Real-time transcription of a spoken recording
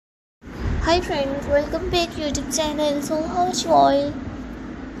Hi friends, welcome back to YouTube channel. So how's you all?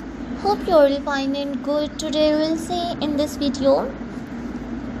 Hope you all fine and good. Today we'll see in this video.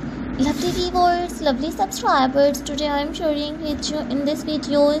 Lovely viewers, lovely subscribers. Today I am sharing with you in this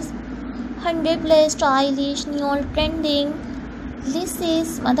videos 100 plus stylish neon trending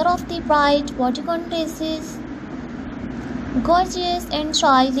laces, mother of the bride, bodycon dresses. Gorgeous and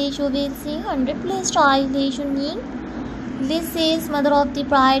stylish, you will see 100 plus stylish unique laces, mother of the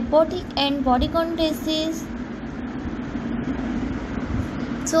bride, Bodic and bodycon dresses.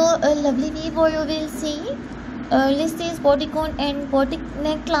 So a lovely viewer, you will see laces, bodycon and Bodic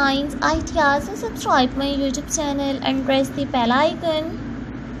necklines ideas. So subscribe my YouTube channel and press the bell icon.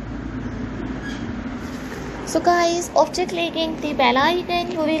 So guys, after clicking the bell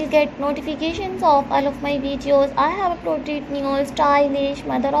icon, you will get notifications of all of my videos. I have uploaded new stylish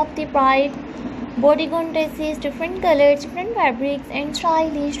mother of the bride, bodycon dresses, different colors, different fabrics and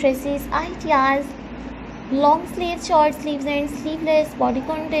stylish dresses ideas. Long sleeves, short sleeves and sleeveless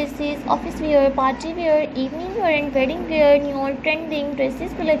bodycon dresses, office wear, party wear, evening wear and wedding wear, new trending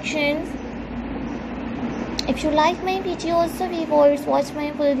dresses collections. If you like my videos, so viewers, watch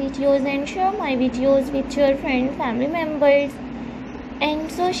my full videos and share my videos with your friends, family members and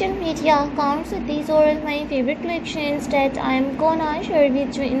social media accounts. So these are all my favorite collections that I am gonna share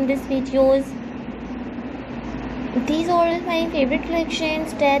with you in these videos. These are all my favorite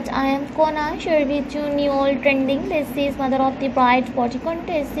collections that I am gonna share with you. New all trending laces, mother of the bride, bodycon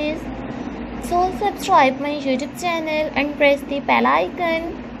dresses. So subscribe my YouTube channel and press the bell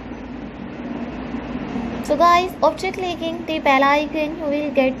icon. So guys, after clicking the bell icon, you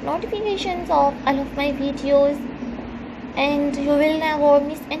will get notifications of all of my videos and you will never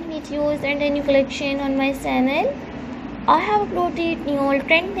miss any videos and any collection on my channel. I have uploaded new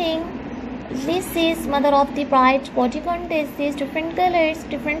trending laces, mother of the bride, bodycon dresses, different colors,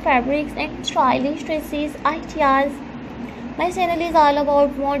 different fabrics and stylish dresses ideas. My channel is all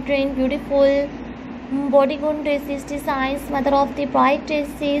about modern, beautiful bodycon dresses designs, mother of the bride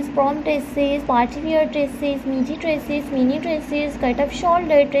dresses, prom dresses, party wear dresses, midi dresses, mini dresses, cut up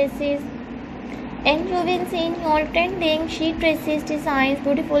shoulder dresses, and you will see new trending sheet dresses designs,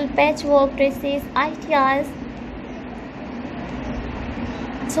 beautiful patchwork dresses ideas.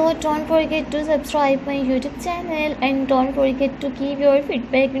 So don't forget to subscribe my YouTube channel and don't forget to give your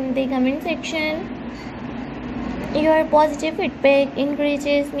feedback in the comment section. Your positive feedback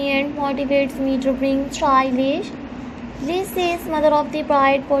encourages me and motivates me to bring stylish laces, mother of the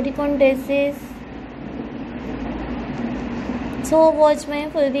bride, bodycon dresses. So watch my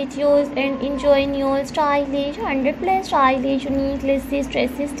full videos and enjoy new stylish 100 plus stylish unique laces,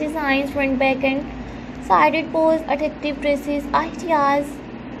 dresses designs, front, back and sided pose, attractive dresses ideas.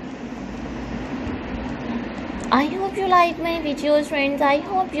 I hope you like my videos friends. I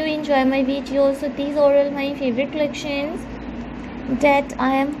hope you enjoy my videos. So these are all my favorite collections that I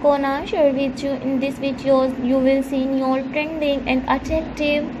am gonna share with you in these videos. You will see new trending and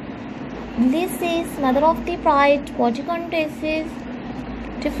attractive laces, mother of the bride, bodycon dresses,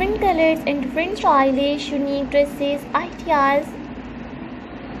 different colors and different stylish unique dresses ideas.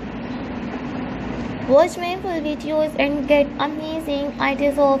 Watch my full videos and get amazing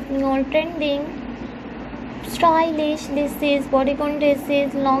ideas of new trending stylish laces, bodycon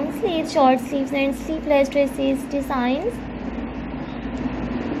dresses, long sleeves, short sleeves and sleeveless dresses designs.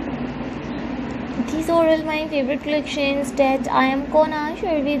 These are all my favorite collections that I am gonna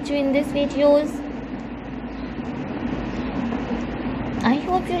share with you in these videos. I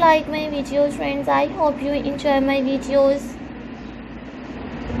hope you like my videos friends. I hope you enjoy my videos.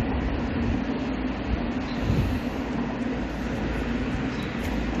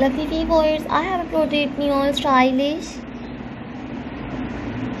 Lovely viewers, I have uploaded new stylish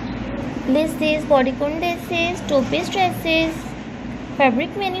laces, bodycon dresses, two-piece dresses,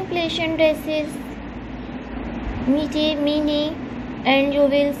 fabric manipulation dresses, midi, mini, and you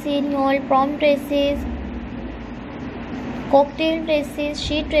will see new prom dresses, cocktail dresses,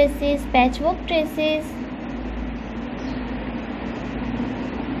 sheet dresses, patchwork dresses.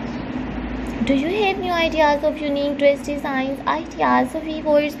 Do you have new ideas of unique dress designs ideas? So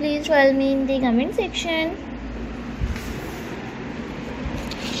viewers, please tell me in the comment section.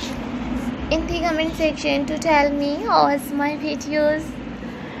 In the comment section to tell me how was my videos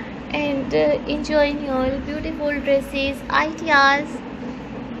and enjoy your beautiful dresses ideas.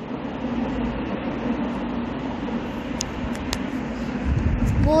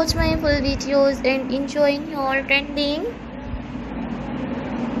 Watch my full videos and enjoy your trending.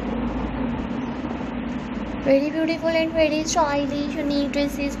 Very beautiful and very stylish unique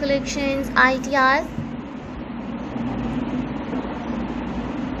dresses collections ideas.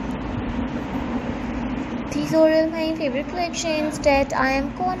 These are all my favorite collections that I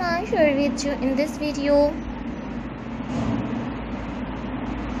am gonna share with you in this video.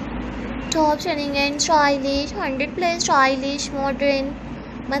 Top trending and stylish, 100 plus stylish, modern,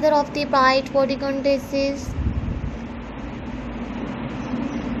 mother of the bride bodycon dresses.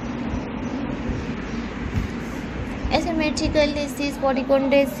 Asymmetrical laces, bodycon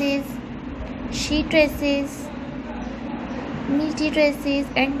dresses, sheet dresses, meaty dresses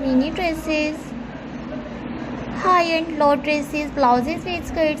and mini dresses, high-end low dresses, blouses with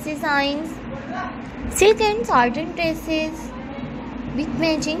skirts designs, silk and satin dresses with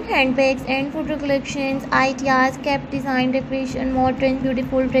matching handbags and photo collections, ideas, cap design, decoration, modern,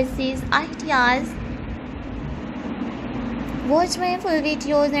 beautiful dresses, ideas. Watch my full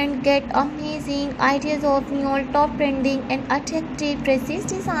videos and get amazing ideas of new top trending and attractive dresses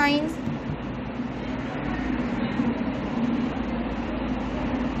designs.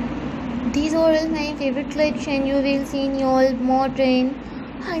 These are all my favorite collection. You will see new modern,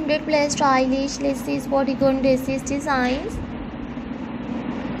 100 plus stylish Lsces Bodycon dresses designs.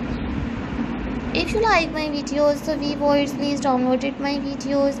 If you like my videos, so viewers, please download my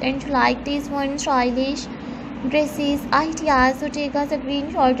videos, and you like this one stylish dresses ideas, so take a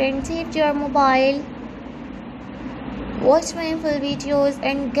screenshot and save your mobile. Watch my full videos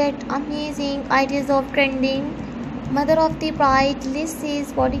and get amazing ideas of trending mother of the bride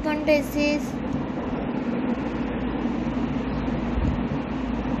Lsces Bodycon dresses.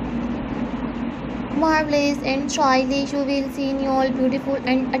 Marvelous and stylish, you will see new beautiful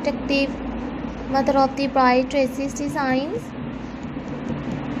and attractive mother of the bride dresses designs.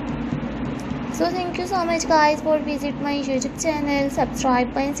 So thank you so much guys for visit my YouTube channel,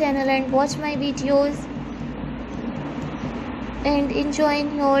 subscribe my channel and watch my videos and enjoy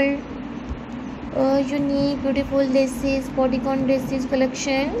your unique beautiful Lsces Bodycon dresses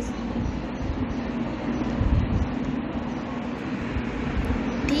collections.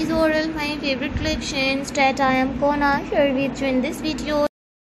 These are all my favorite collections that I am gonna share with you in this video.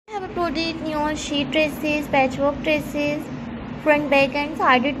 I have uploaded new sheet dresses, patchwork dresses, front, back and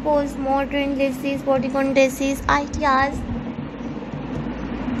sided pose, modern Lsces Bodycon dresses ideas.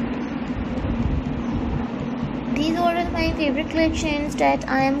 These are all my favorite collections that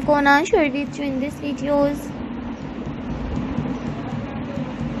I am gonna share with you in this videos.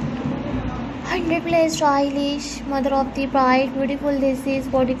 100 plus stylish, mother of the bride, beautiful Lsces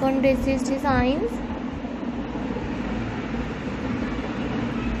Bodycon dresses designs.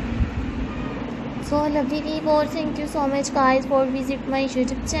 So lovely viewers, thank you so much guys for visit my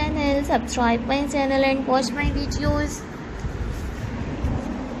YouTube channel, subscribe my channel and watch my videos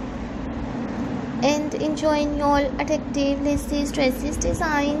and enjoy your attractive Lsces dresses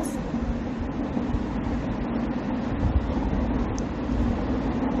designs.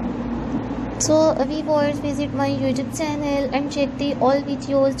 So viewers, visit my YouTube channel and check the all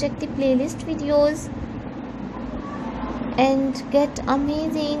videos, check the playlist videos and get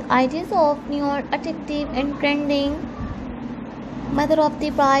amazing ideas of new attractive and trending mother of the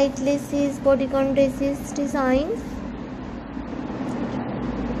bride Lsces Bodycon dresses designs.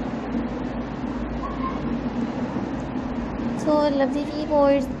 So lovely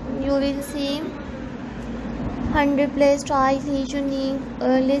viewers, you will see 100 plus stylish unique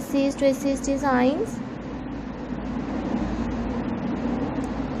Lsces dresses designs.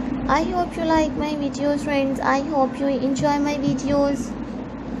 I hope you like my videos friends. I hope you enjoy my videos.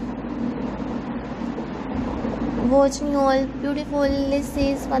 Watch new beautiful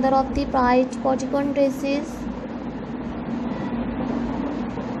Lsces mother of the bride bodycon dresses.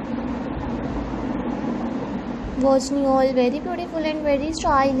 Watch new very beautiful and very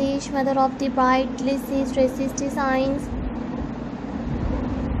stylish mother of the bride Lsces dresses designs.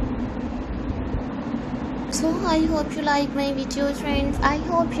 So I hope you like my videos friends. I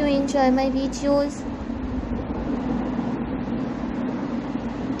hope you enjoy my videos.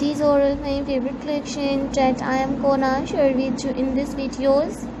 These are all my favorite collections that I am gonna share with you in these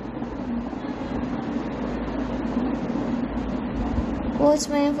videos. Watch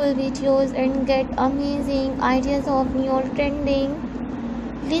my full videos and get amazing ideas of new trending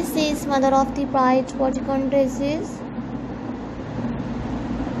Lsces mother of the bride bodycon dresses.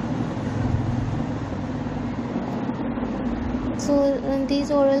 So these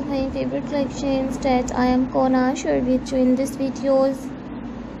are all my favorite collections that I am gonna share with you in these videos.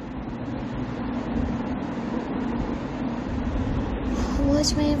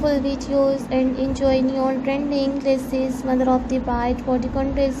 Watch my full videos and enjoy new trending Lsces mother of the bride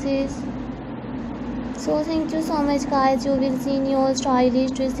bodycon dresses. So thank you so much guys. You will see new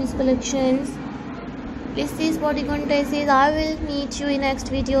stylish dresses collections, Lsces bodycon dresses. I will meet you in next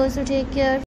video, so take care.